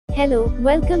Hello,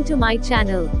 welcome to my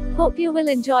channel. Hope you will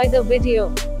enjoy the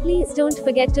video. Please don't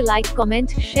forget to like,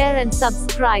 comment, share and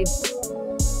subscribe.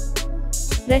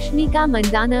 Rashmika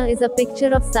Mandanna is a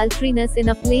picture of sultriness in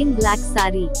a plain black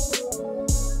saree.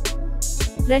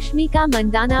 Rashmika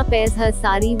Mandanna pairs her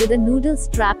saree with a noodle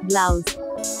strap blouse.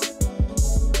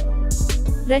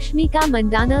 Rashmika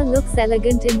Mandanna looks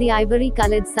elegant in the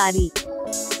ivory-colored saree.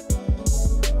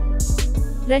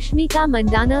 Rashmika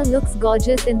Mandanna looks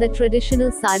gorgeous in the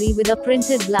traditional saree with a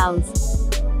printed blouse.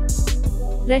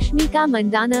 Rashmika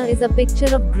Mandanna is a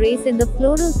picture of grace in the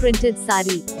floral printed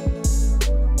saree.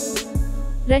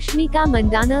 Rashmika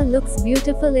Mandanna looks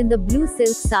beautiful in the blue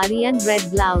silk saree and red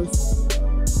blouse.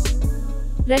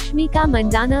 Rashmika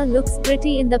Mandanna looks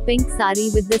pretty in the pink saree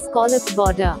with the scalloped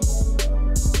border.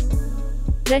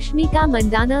 Rashmika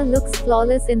Mandanna looks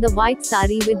flawless in the white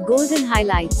saree with golden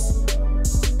highlights.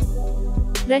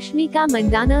 Rashmika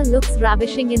Mandanna looks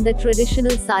ravishing in the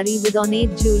traditional saree with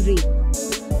ornate jewelry.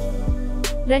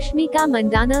 Rashmika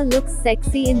Mandanna looks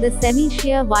sexy in the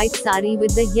semi-sheer white saree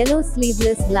with the yellow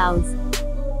sleeveless blouse.